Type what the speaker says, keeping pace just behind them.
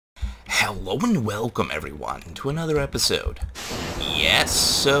Hello and welcome everyone to another episode. Yes,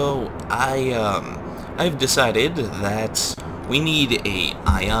 so I've decided that we need a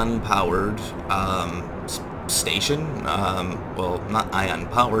ion-powered station. Well, not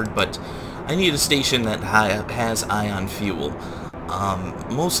ion-powered, but I need a station that has ion fuel.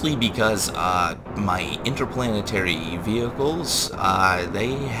 Mostly because my interplanetary vehicles,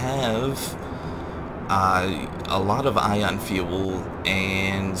 they have a lot of ion fuel,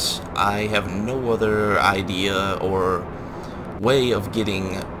 and I have no other idea or way of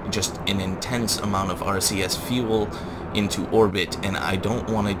getting just an intense amount of RCS fuel into orbit, and I don't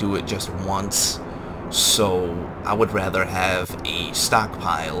want to do it just once, so I would rather have a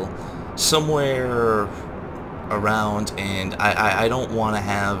stockpile somewhere around, and I don't want to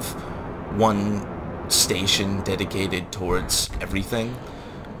have one station dedicated towards everything,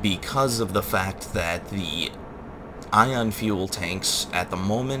 because of the fact that the ion fuel tanks at the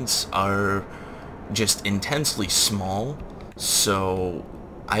moment are just intensely small. So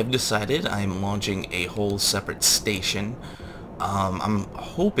I've decided I'm launching a whole separate station. I'm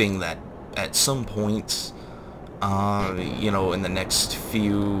hoping that at some point, in the next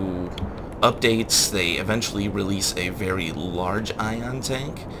few updates, they eventually release a very large ion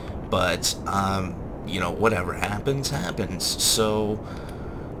tank, but whatever happens, happens. So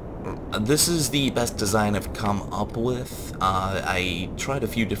this is the best design I've come up with. I tried a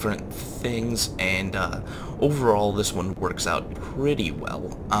few different things, and overall this one works out pretty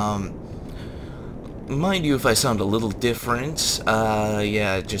well. Mind you, if I sound a little different,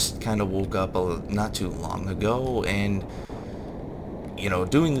 yeah, just kind of woke up not too long ago, and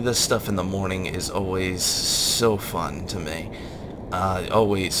doing this stuff in the morning is always so fun to me.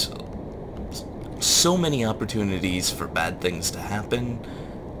 Always so many opportunities for bad things to happen.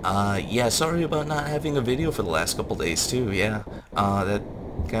 Yeah, sorry about not having a video for the last couple days too, yeah. That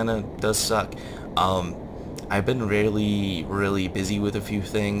kinda does suck. I've been really busy with a few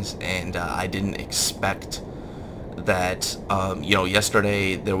things, and I didn't expect that,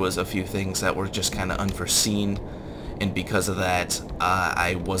 yesterday there was a few things that were just kinda unforeseen, and because of that,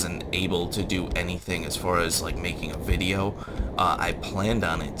 I wasn't able to do anything as far as, like, making a video. I planned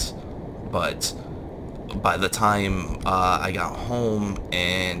on it, but by the time I got home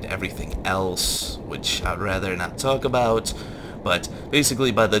and everything else, which I'd rather not talk about, but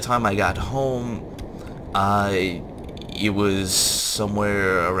basically by the time I got home, it was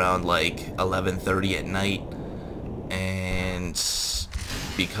somewhere around like 11:30 at night, and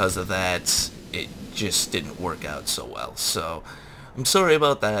because of that, it just didn't work out so well. So I'm sorry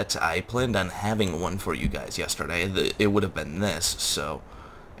about that. I planned on having one for you guys yesterday. It would have been this, so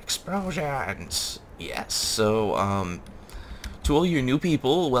explosions. Yes, so, to all you new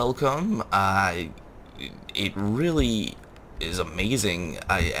people, welcome. It really is amazing,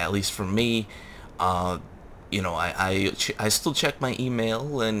 at least for me. I still check my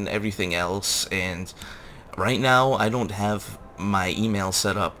email and everything else, and right now I don't have my email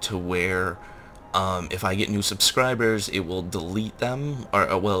set up to where, if I get new subscribers, it will delete them,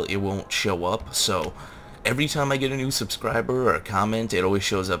 or well, it won't show up. So every time I get a new subscriber or a comment, it always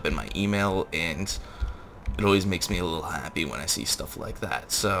shows up in my email, and it always makes me a little happy when I see stuff like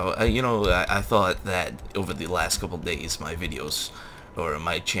that. So, I thought that over the last couple days, my videos, or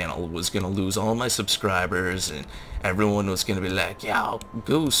my channel, was going to lose all my subscribers, and everyone was going to be like, yo,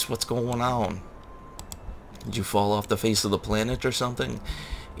 Goose, what's going on? Did you fall off the face of the planet or something?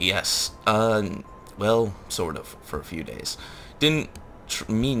 Yes, well, sort of, for a few days. Didn't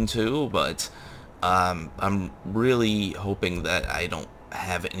mean to, but I'm really hoping that I don't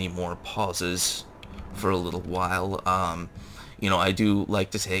have any more pauses for a little while. I do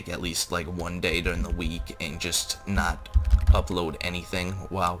like to take at least like one day during the week and just not upload anything.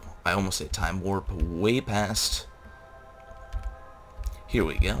 Wow, I almost hit time warp way past. Here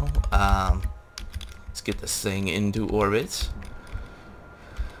we go. Let's get this thing into orbit.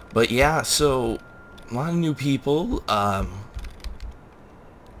 But yeah, so a lot of new people,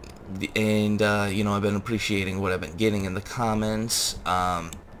 and I've been appreciating what I've been getting in the comments.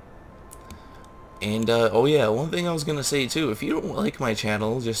 Oh yeah, one thing I was gonna say too, if you don't like my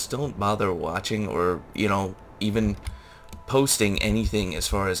channel, just don't bother watching or, even posting anything as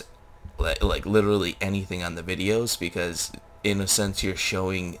far as, like literally anything on the videos, because in a sense you're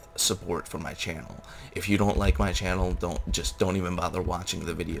showing support for my channel. If you don't like my channel, don't even bother watching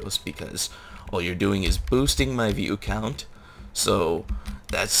the videos, because all you're doing is boosting my view count. So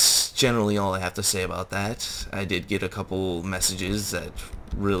that's generally all I have to say about that. I did get a couple messages that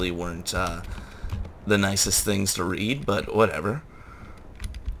really weren't the nicest things to read, but whatever.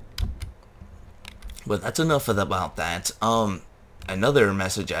 But that's enough about that. another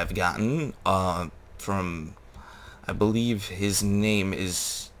message I've gotten from, I believe his name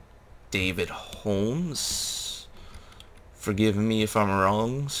is David Holmes. Forgive me if I'm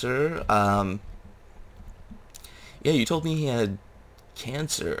wrong, sir. Yeah, you told me he had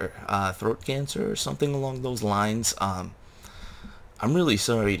cancer, throat cancer or something along those lines. I'm really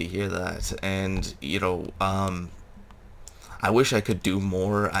sorry to hear that, and I wish I could do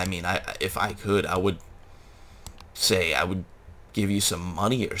more. I mean, if I could, I would say I would give you some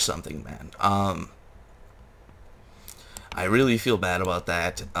money or something, man. I really feel bad about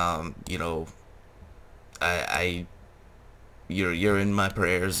that. I you're in my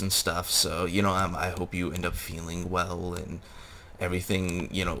prayers and stuff, so I hope you end up feeling well and everything,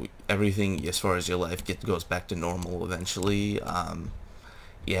 everything as far as your life goes back to normal eventually.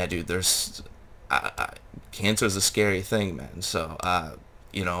 Yeah, dude, cancer is a scary thing, man. So, I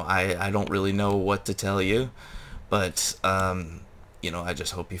don't really know what to tell you, but, I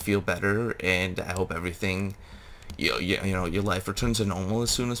just hope you feel better, and I hope everything, your life returns to normal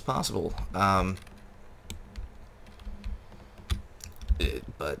as soon as possible.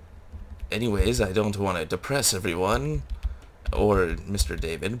 But anyways, I don't want to depress everyone or Mr.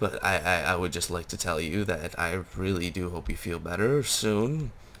 David, but I would just like to tell you that I really do hope you feel better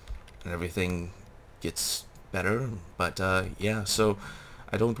soon and everything gets better. But yeah, so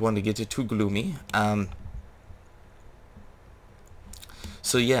I don't want to get it too gloomy.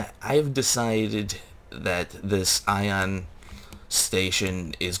 So yeah, I've decided that this ion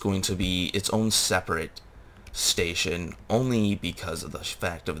station is going to be its own separate station, only because of the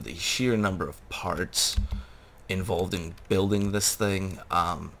fact of the sheer number of parts involved in building this thing.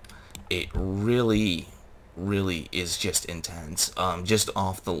 It really is just intense. Just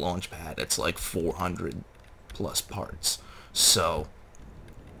off the launch pad, it's like 400 plus parts. So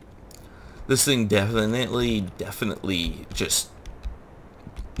this thing definitely just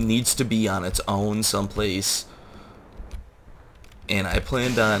needs to be on its own someplace, and I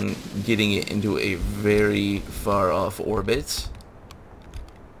planned on getting it into a very far off orbit.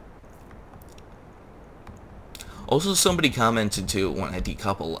 Also, somebody commented too, when I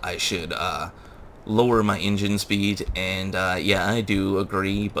decouple, I should lower my engine speed, and yeah, I do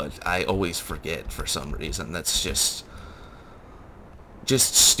agree, but I always forget for some reason. That's just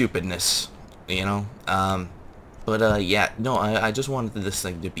stupidness, But yeah, no, I just wanted this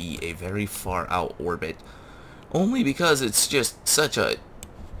thing to be a very far out orbit, only because it's just such a,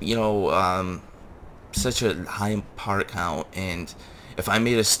 such a high part count, and if I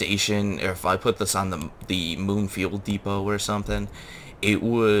made a station, or if I put this on the moon fuel depot or something, it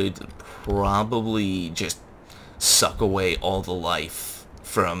would probably just suck away all the life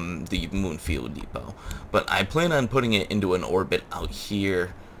from the moon fuel depot. But I plan on putting it into an orbit out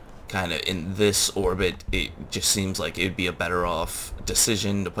here, kind of in this orbit. It just seems like it'd be a better off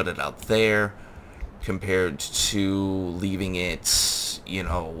decision to put it out there compared to leaving it,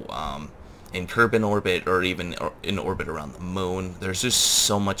 in Kerbal orbit, or even in orbit around the moon. There's just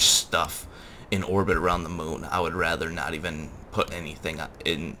so much stuff in orbit around the moon. I would rather not even put anything out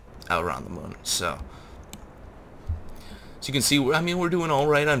around the moon. So you can see, I mean, we're doing all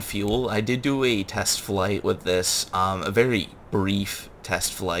right on fuel. I did do a test flight with this, a very brief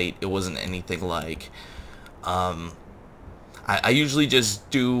test flight. It wasn't anything like, I usually just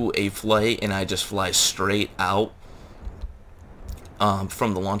do a flight and I just fly straight out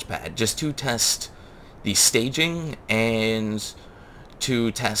from the launch pad, just to test the staging and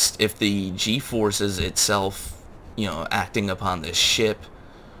to test if the G-forces itself, acting upon this ship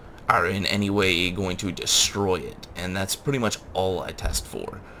are in any way going to destroy it. And that's pretty much all I test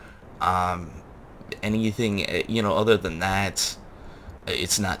for. Anything, other than that,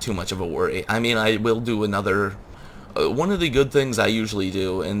 it's not too much of a worry. I mean, I will do another, one of the good things I usually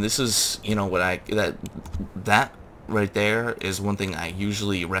do, and this is, that right there is one thing I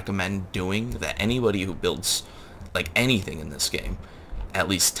usually recommend doing, that anybody who builds, like, anything in this game, at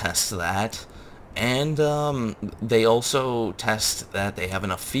least tests that. And they also test that they have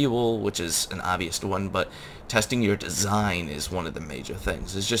enough fuel, which is an obvious one, but testing your design is one of the major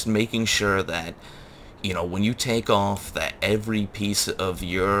things. It's just making sure that, when you take off, that every piece of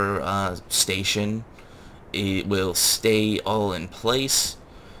your station, it will stay all in place.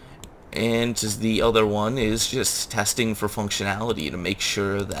 And the other one is just testing for functionality to make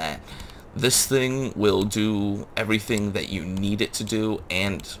sure that this thing will do everything that you need it to do,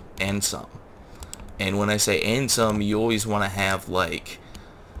 and some. And when I say and some, you always want to have, like,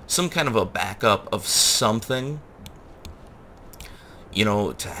 some kind of a backup of something,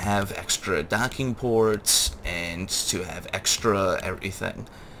 to have extra docking ports and to have extra everything.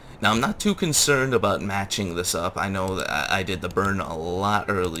 Now, I'm not too concerned about matching this up. I know that I did the burn a lot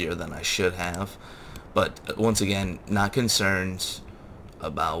earlier than I should have. But once again, not concerned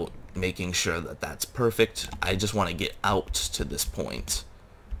about making sure that that's perfect. I just want to get out to this point.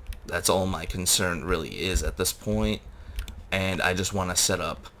 That's all my concern really is at this point. And I just want to set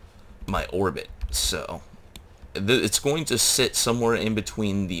up my orbit. So it's going to sit somewhere in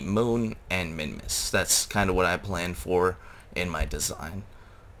between the moon and Minmus. That's kind of what I planned for in my design.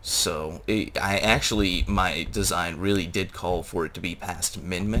 So my design really did call for it to be past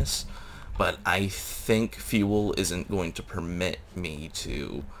Minmus, but I think fuel isn't going to permit me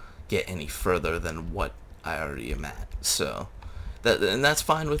to get any further than what I already am at. So and that's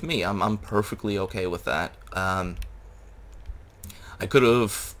fine with me. I'm perfectly okay with that. I could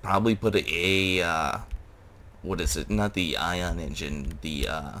have probably put what is it? Not the ion engine.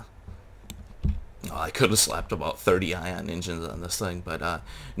 I could have slapped about 30 ion engines on this thing, but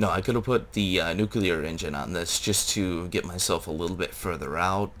no, I could have put the nuclear engine on this just to get myself a little bit further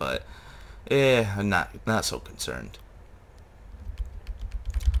out, but I'm not so concerned.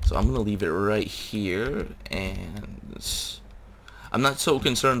 So I'm gonna leave it right here, and I'm not so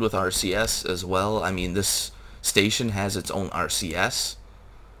concerned with RCS as well. I mean, this station has its own RCS.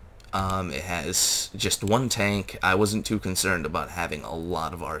 It has just one tank. I wasn't too concerned about having a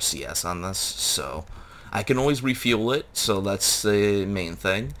lot of RCS on this, so I can always refuel it, so that's the main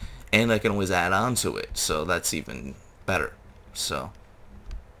thing, and I can always add on to it, so that's even better. So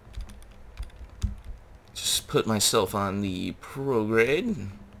just put myself on the prograde.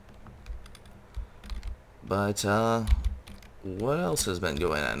 But what else has been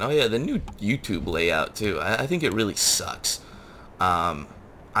going on? Oh yeah, the new YouTube layout too. I think it really sucks.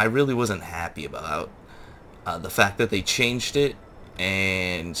 I really wasn't happy about the fact that they changed it,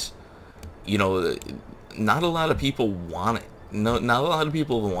 and you know, not a lot of people want it. No, not a lot of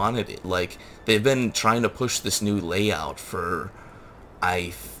people wanted it. Like, they've been trying to push this new layout for, I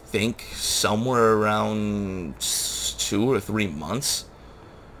think, somewhere around 2 or 3 months,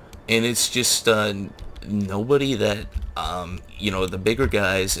 and it's just nobody that you know, the bigger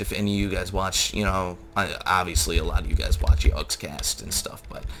guys, if any of you guys watch, you know, obviously a lot of you guys watch Yogscast and stuff,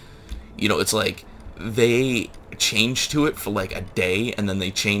 but you know, it's like they changed to it for like a day, and then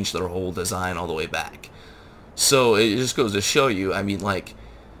they changed their whole design all the way back. So it just goes to show you, I mean, like,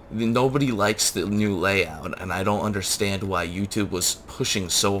 nobody likes the new layout, and I don't understand why YouTube was pushing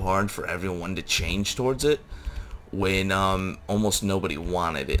so hard for everyone to change towards it when almost nobody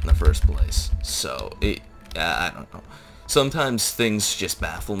wanted it in the first place. So I don't know. Sometimes things just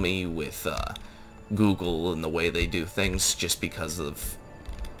baffle me with Google and the way they do things, just because of,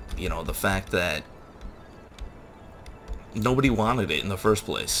 you know, the fact that nobody wanted it in the first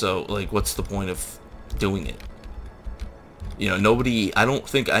place. So, like, what's the point of doing it? You know, I don't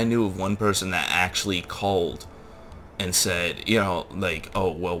think I knew of one person that actually called and said, you know, like,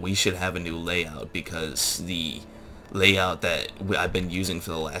 oh, well, we should have a new layout because the layout that I've been using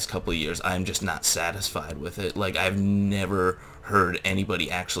for the last couple of years, I'm just not satisfied with it. Like, I've never heard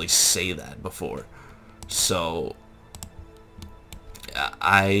anybody actually say that before. So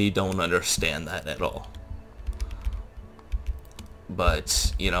I don't understand that at all.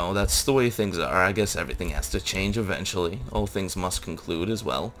 But, you know, that's the way things are. I guess everything has to change eventually. All things must conclude as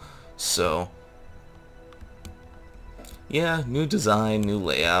well. So yeah, new design, new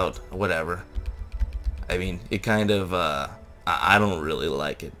layout, whatever. I mean, it kind of, I don't really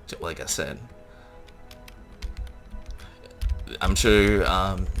like it, like I said. I'm sure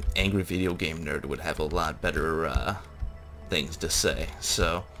Angry Video Game Nerd would have a lot better things to say,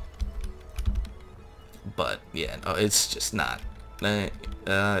 so. But, yeah, no, it's just not.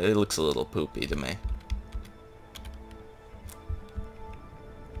 It looks a little poopy to me.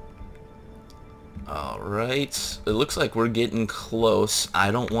 Alright, it looks like we're getting close.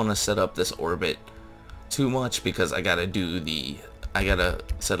 I don't want to set up this orbit too much because I gotta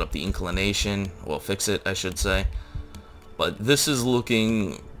set up the inclination, well, fix it, I should say. But this is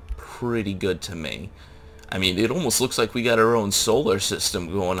looking pretty good to me. I mean, it almost looks like we got our own solar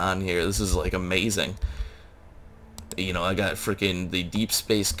system going on here. This is like amazing. You know, I got freaking the deep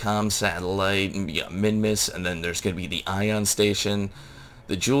space comm satellite, and you got Minmus, and then there's gonna be the ion station,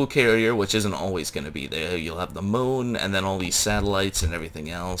 the jewel carrier, which isn't always gonna be there. You'll have the moon, and then all these satellites and everything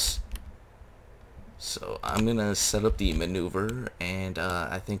else. So I'm gonna set up the maneuver, and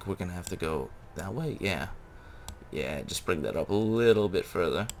I think we're gonna have to go that way. Yeah, just bring that up a little bit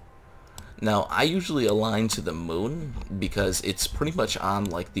further. Now, I usually align to the moon because it's pretty much on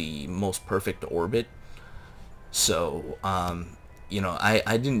like the most perfect orbit. So you know,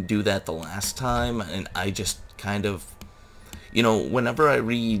 I didn't do that the last time, and I just kind of, you know, whenever I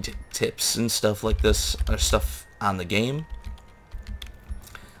read tips and stuff like this, or stuff on the game,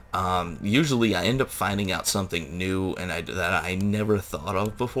 usually I end up finding out something new and that I never thought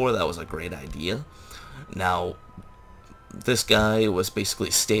of before. That was a great idea. Now, this guy was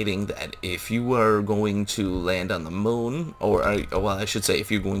basically stating that if you are going to land on the moon, or well, I should say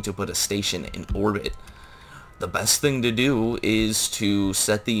if you're going to put a station in orbit, the best thing to do is to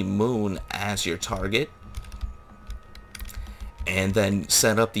set the moon as your target, and then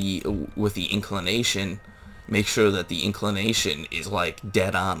set up with the inclination, make sure that the inclination is like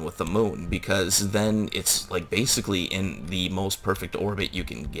dead on with the moon, because then it's like basically in the most perfect orbit you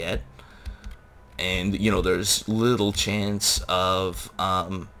can get. And, you know, there's little chance of,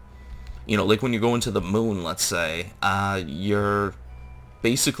 you know, like when you go into the moon, let's say, you're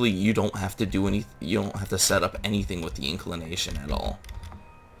basically, you don't have to do you don't have to set up anything with the inclination at all.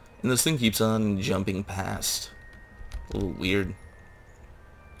 And this thing keeps on jumping past. A little weird.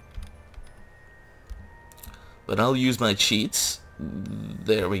 But I'll use my cheats.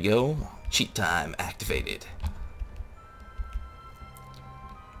 There we go. Cheat time activated.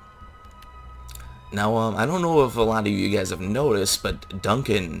 Now, I don't know if a lot of you guys have noticed, but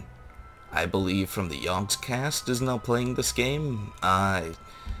Duncan, I believe from the Yogscast, is now playing this game.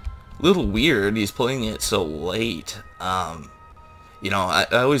 Little weird, he's playing it so late. You know, I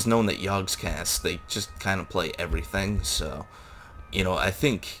always known that Yogscast, they just kind of play everything, so, you know, I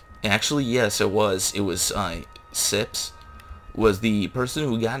think, actually, yes, it was Sips was the person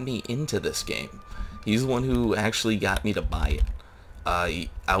who got me into this game. He's the one who actually got me to buy it. I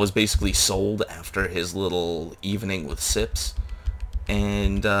was basically sold after his little evening with Sips,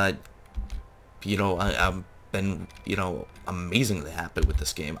 and, you know, I've been, you know, amazingly happy with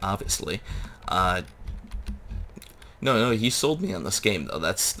this game, obviously. No, he sold me on this game,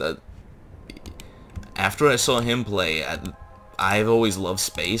 though. After I saw him play, I've always loved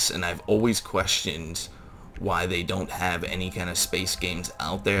space, and I've always questioned why they don't have any kind of space games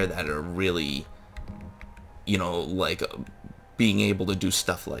out there that are really, you know, like, being able to do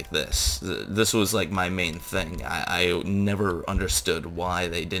stuff like this. This was like my main thing. I never understood why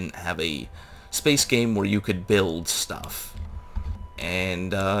they didn't have a space game where you could build stuff.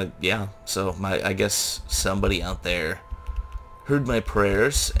 And yeah, so I guess somebody out there heard my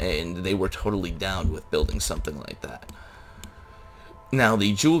prayers and they were totally down with building something like that. Now,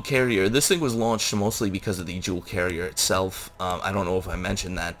 the Jewel Carrier, this thing was launched mostly because of the Jewel Carrier itself. I don't know if I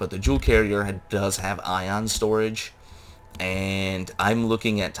mentioned that, but the Jewel Carrier does have ion storage, and I'm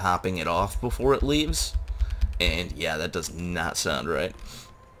looking at topping it off before it leaves, and yeah, that does not sound right.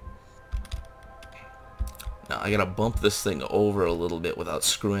 Now, I gotta bump this thing over a little bit without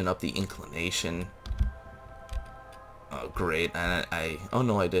screwing up the inclination. Oh, great, and oh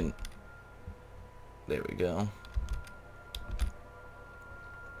no, I didn't. There we go.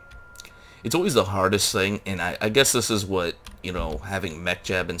 It's always the hardest thing, and I guess this is what, you know, having mech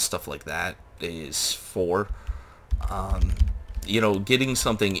jab and stuff like that is for. You know, getting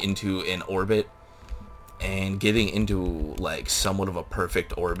something into an orbit and getting into like somewhat of a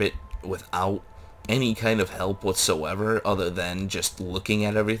perfect orbit without any kind of help whatsoever other than just looking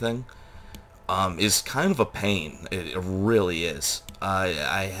at everything is kind of a pain. It really is.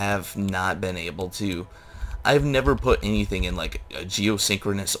 I have not been able to. I've never put anything in like a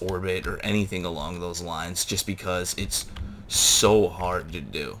geosynchronous orbit or anything along those lines just because it's so hard to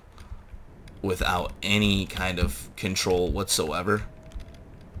do without any kind of control whatsoever.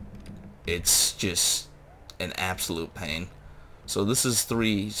 It's just an absolute pain. So this is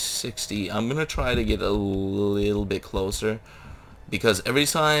 360. I'm gonna try to get a little bit closer, because every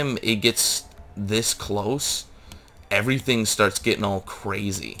time it gets this close, everything starts getting all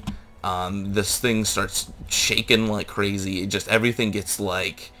crazy. This thing starts shaking like crazy. Everything gets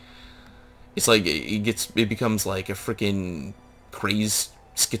like, it becomes like a freaking crazed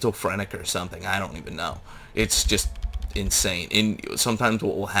schizophrenic or something. I don't even know. It's just insane. And sometimes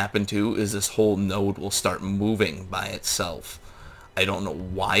what will happen too is this whole node will start moving by itself. I don't know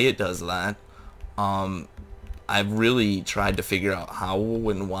why it does that. I've really tried to figure out how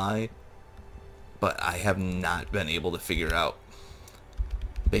and why, but I have not been able to figure out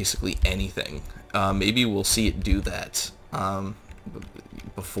basically anything. Maybe we'll see it do that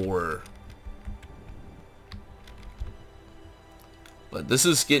before. But this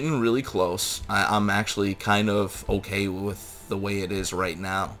is getting really close. I'm actually kind of okay with the way it is right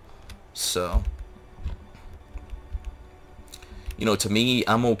now. So, you know, to me,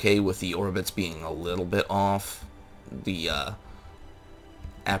 I'm okay with the orbits being a little bit off.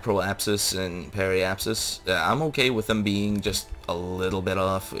 aprolapsis and periapsis. I'm okay with them being just a little bit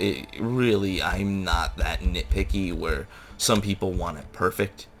off. Really, I'm not that nitpicky where some people want it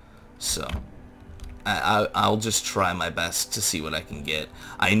perfect. So I'll just try my best to see what I can get.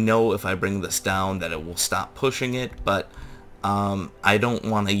 I know if I bring this down that it will stop pushing it, but I don't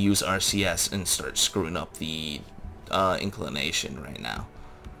want to use RCS and start screwing up the inclination right now.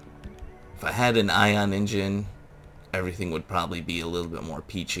 If I had an ion engine, everything would probably be a little bit more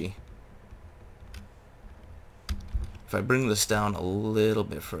peachy. If I bring this down a little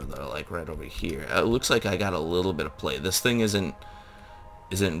bit further, like right over here, it looks like I got a little bit of play. This thing isn't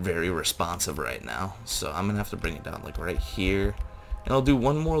very responsive right now, so I'm gonna have to bring it down like right here, and I'll do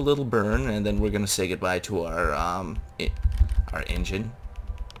one more little burn, and then we're gonna say goodbye to our engine.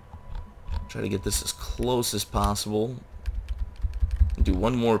 Try to get this as close as possible. Do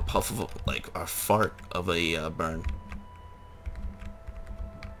one more puff of like a fart of a burn.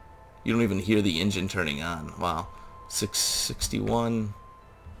 You don't even hear the engine turning on. Wow. 661.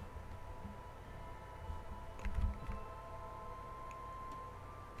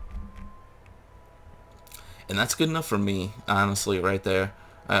 And that's good enough for me, honestly, right there.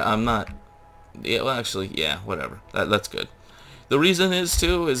 I'm not... Yeah, well, actually, yeah, whatever. That's good. The reason is,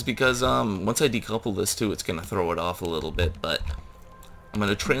 too, is because once I decouple this, too, it's going to throw it off a little bit. But I'm going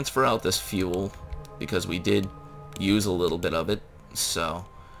to transfer out this fuel because we did use a little bit of it. So,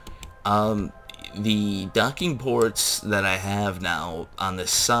 the docking ports that I have now on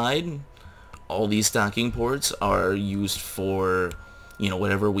this side, all these docking ports are used for, you know,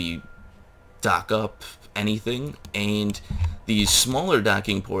 whatever we dock up anything, and these smaller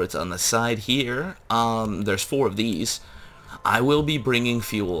docking ports on the side here, there's 4 of these. I will be bringing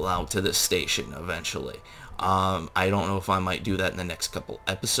fuel out to this station eventually. I don't know if I might do that in the next couple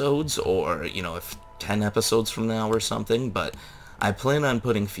episodes, or, you know, if 10 episodes from now or something, but I plan on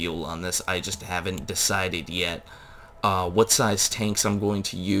putting fuel on this. I just haven't decided yet what size tanks I'm going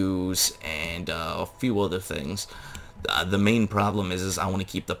to use, and a few other things. The main problem is I want to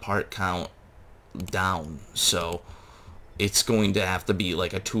keep the part count down, so it's going to have to be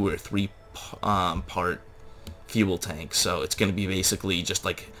like a 2 or 3 part fuel tank. So it's going to be basically just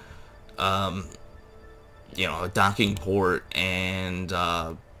like you know, a docking port and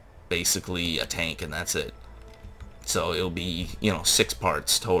basically a tank, and that's it. So it'll be, you know, 6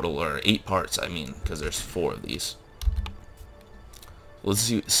 parts total, or 8 parts, I mean, because there's 4 of these.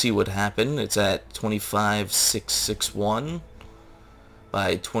 Let's see what happened. It's at 25,661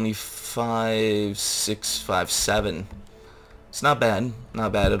 by 25,657. It's not bad.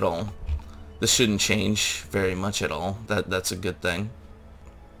 Not bad at all. This shouldn't change very much at all. That's a good thing.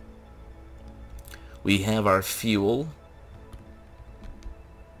 We have our fuel.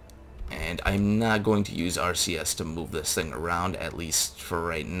 And I'm not going to use RCS to move this thing around, at least for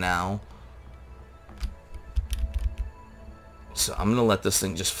right now. So I'm going to let this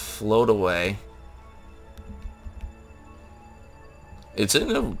thing just float away. It's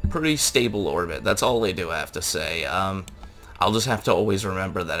in a pretty stable orbit. That's all I do have to say. I'll just have to always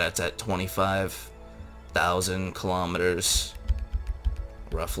remember that it's at 25,000 kilometers,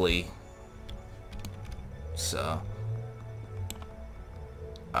 roughly. So...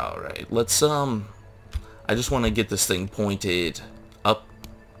 Alright, let's, I just want to get this thing pointed up,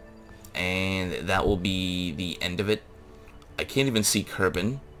 and that will be the end of it. I can't even see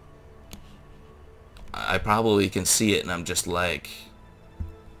Kerbin. I probably can see it, and I'm just like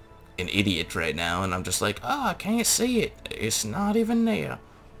an idiot right now, and I'm just like, oh, I can't see it. It's not even there.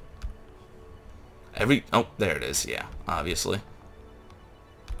 Oh, there it is, yeah, obviously.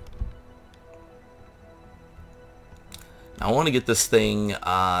 I want to get this thing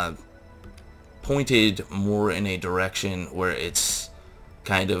pointed more in a direction where it's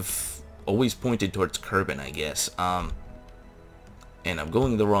kind of always pointed towards Kerbin, I guess. And I'm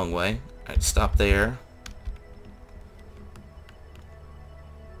going the wrong way. Alright, stop there.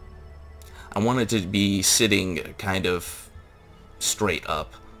 I want it to be sitting kind of straight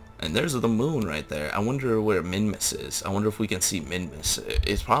up. And there's the moon right there. I wonder where Minmus is. I wonder if we can see Minmus.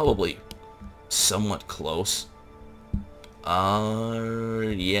 It's probably somewhat close.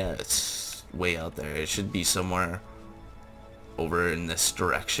 Yeah, it's way out there. It should be somewhere over in this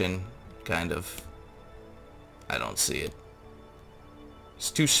direction, kind of. I don't see it. It's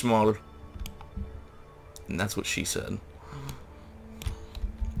too small. And that's what she said.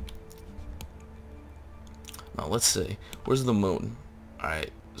 Now, let's see. Where's the moon?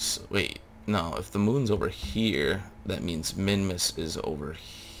 Alright, so, wait. No, if the moon's over here, that means Minmus is over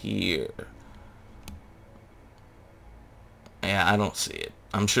here. Yeah, I don't see it.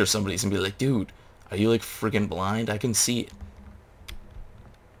 I'm sure somebody's gonna be like, dude, are you like freaking blind? I can see it.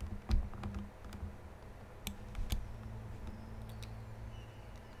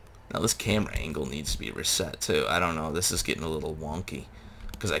 Now this camera angle needs to be reset too. I don't know, this is getting a little wonky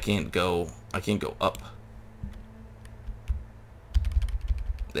because I can't go up.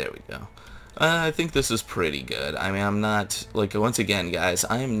 There we go. I think this is pretty good. I mean, I'm not, like, once again, guys,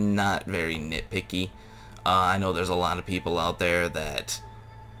 I'm not very nitpicky. I know there's a lot of people out there that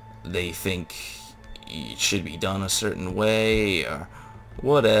they think it should be done a certain way or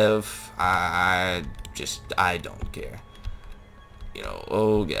whatever. I don't care. You know,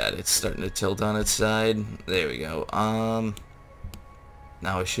 oh god, it's starting to tilt on its side. There we go.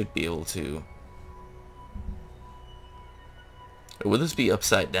 Now I should be able to... Would this be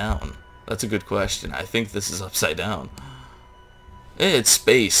upside down? That's a good question. I think this is upside down. It's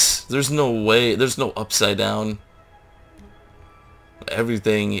space. There's no way. There's no upside down.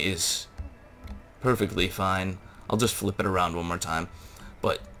 Everything is perfectly fine. I'll just flip it around one more time.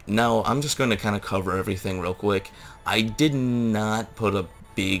 But now I'm just going to kind of cover everything real quick. I did not put a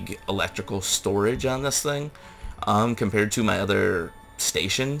big electrical storage on this thing compared to my other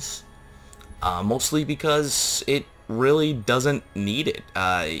stations. Mostly because it really doesn't need it.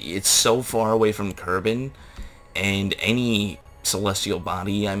 It's so far away from Kerbin and any celestial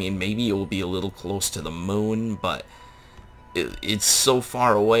body. I mean, maybe it will be a little close to the moon, but it's so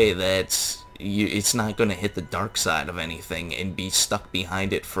far away that it's not going to hit the dark side of anything and be stuck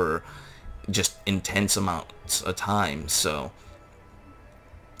behind it for just intense amounts of time. So,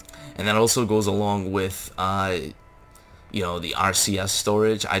 and that also goes along with you know, the RCS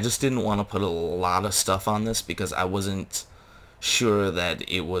storage. I just didn't want to put a lot of stuff on this because I wasn't sure that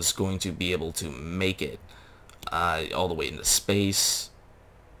it was going to be able to make it all the way into space.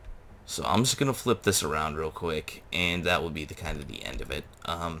 So I'm just gonna flip this around real quick, and that will be the kind of the end of it.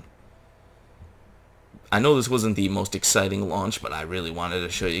 I know this wasn't the most exciting launch, but I really wanted to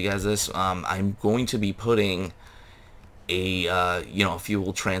show you guys this. I'm going to be putting a you know,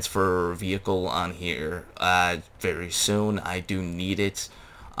 fuel transfer vehicle on here very soon. I do need it.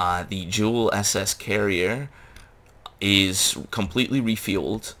 The Jewel SS carrier is completely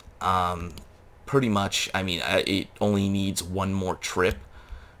refueled. Pretty much, I mean, it only needs one more trip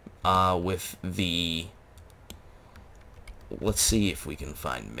with the... Let's see if we can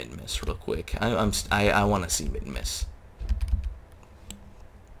find Min-Miss real quick. I want to see Min-Miss.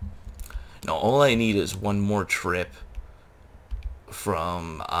 No, all I need is one more trip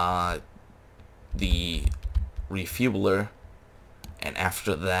from the refueler, and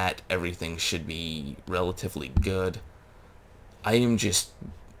after that everything should be relatively good. I am just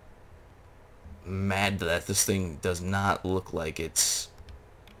mad that this thing does not look like it's...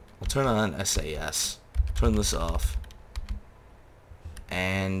 I'll turn on SAS, turn this off,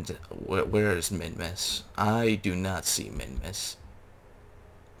 and where is Min-Miss? I do not see Min-Miss.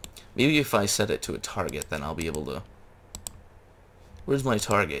 Maybe if I set it to a target, then I'll be able to... Where's my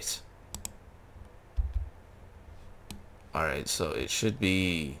target? Alright, so it should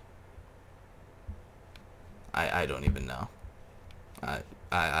be... I don't even know.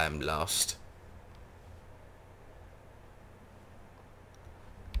 I'm lost.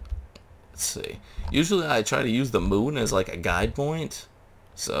 Let's see. Usually I try to use the moon as like a guide point.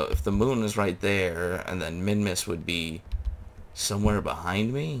 So if the moon is right there, and then Min-Miss would be somewhere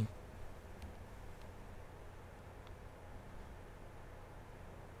behind me.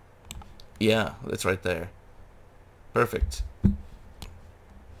 Yeah, it's right there. Perfect.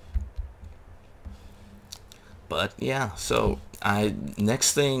 But yeah, so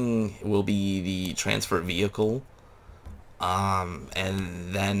next thing will be the transfer vehicle.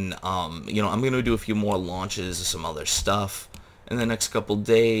 And then you know, I'm gonna do a few more launches of some other stuff in the next couple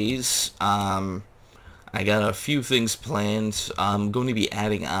days. I got a few things planned. I'm going to be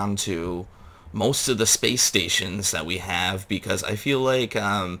adding on to most of the space stations that we have, because I feel like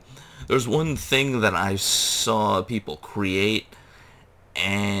there's one thing that I saw people create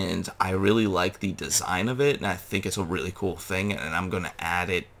and I really like the design of it, and I think it's a really cool thing, and I'm going to add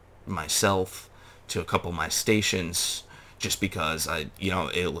it myself to a couple of my stations just because you know,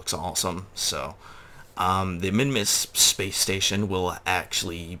 it looks awesome. So the Min-Miss space station will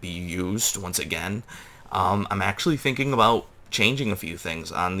actually be used once again. I'm actually thinking about changing a few things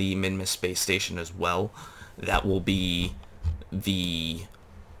on the Min-Miss space station as well. That will be the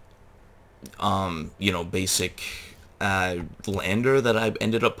you know, basic lander that I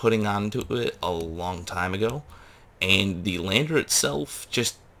ended up putting onto it a long time ago, and the lander itself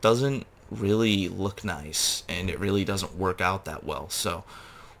just doesn't really look nice, and it really doesn't work out that well. So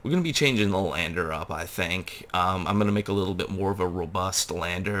we're going to be changing the lander up, I think. I'm going to make a little bit more of a robust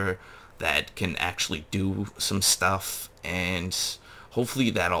lander that can actually do some stuff, and hopefully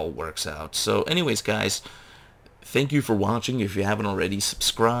that all works out. So anyways, guys, thank you for watching. If you haven't already,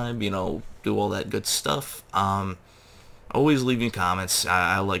 subscribe, you know, do all that good stuff. Always leave me comments.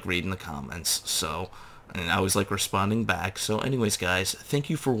 I like reading the comments, so, and I always like responding back. So anyways, guys, thank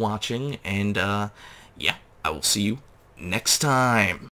you for watching, and yeah, I will see you next time.